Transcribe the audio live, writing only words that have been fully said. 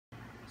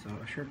So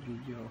a short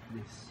video of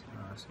this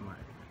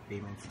smart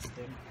payment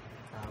system.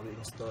 We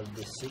installed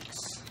these 6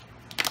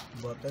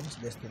 buttons,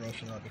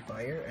 destination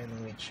notifier, and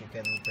which you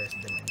can press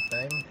them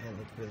anytime and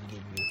it will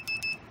give you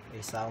a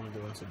sound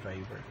doon sa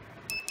driver.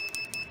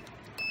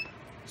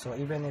 So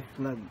even if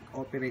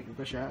nag-operate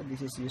ito siya,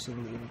 this is using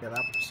the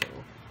interrupt, so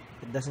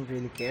it doesn't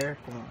really care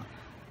kung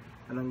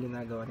anong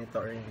ginagawa nito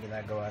or yung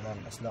ginagawa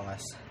nun, as long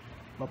as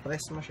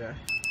ma-press mo siya.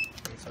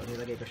 Okay, so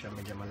nilagay ko siya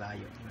medyo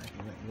malayo,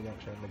 nilagay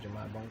ko siya medyo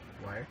mahabang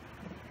wire,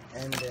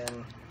 and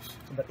then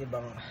iba't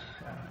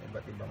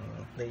ibang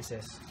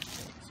places.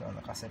 Okay, so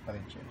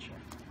nakaseparate siya.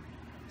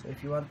 So if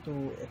you want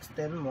to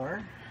extend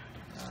more,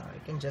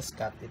 you can just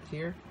cut it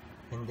here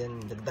and then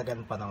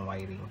dagdagan pa ng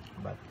wiring,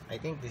 but I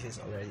think this is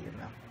already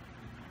enough.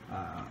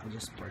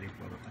 Just for the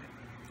prototype.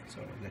 So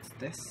let's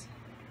test.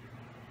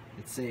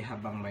 Let's say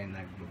habang may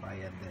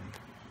nagbabayad, then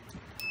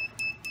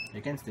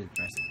you can still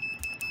press it.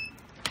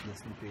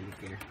 Doesn't really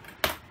care.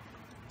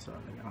 So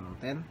lagyan ko ng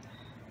 10.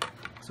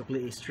 So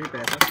Sukli is 3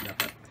 pesos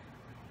dapat.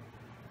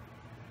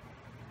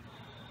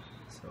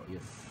 So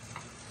yun.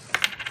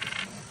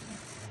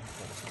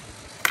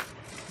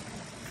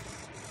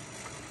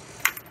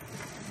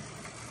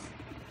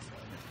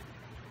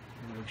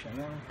 Siya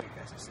ng 3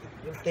 pesos.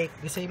 You'll take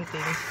the same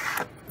thing.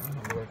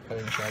 Work pa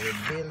rin siya with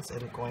bills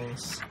and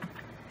coins.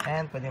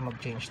 And pwede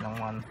mag-change ng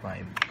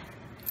 1.5.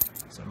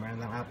 So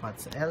meron ng 4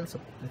 sa L. So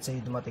let's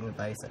say dumating na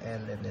tayo sa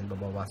L and then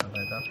babawasan ko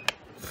ito.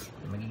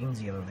 Magiging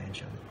 0 na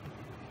yun siya.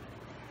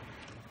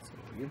 So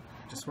yun.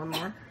 Just one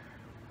more.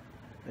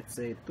 Let's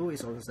say 2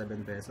 is also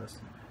 7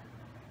 pesos.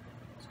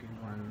 So yung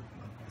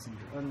 1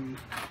 passenger only.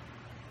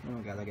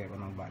 Maglalagay ko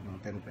ng bagong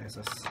 10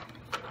 pesos.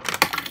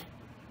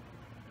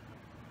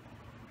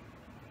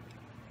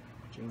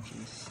 Change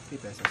is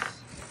 3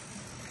 pesos.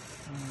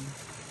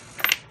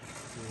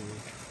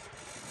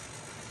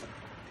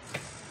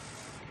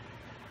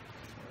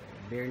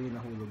 Barely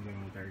nahulog na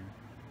yung third.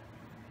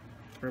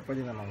 Pero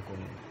pwede naman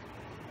kunin.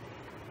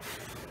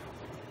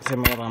 Kasi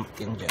may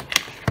rampkin dyan.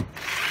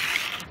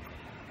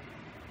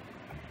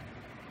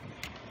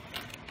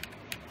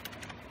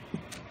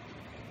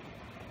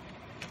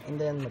 And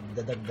then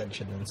magdadagdag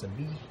siya dun sa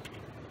B.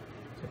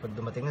 So pag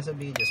dumating na sa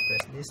B, just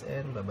press this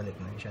and babalik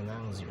na siya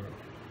ng 0.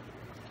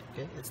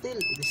 Okay, this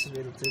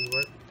will still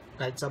work.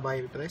 Kahit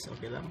sabay press,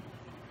 okay lang.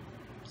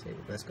 So,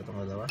 press ko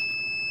itong dalawa.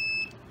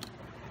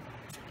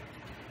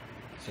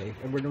 So, if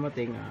ever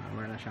dumating,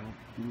 meron na siyang,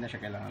 hindi na siya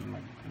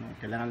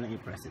kailangan lang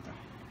i-press ito.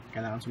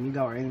 Kailangan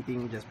sumigaw or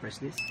anything, just press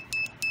this.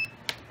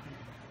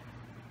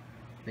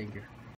 Thank you.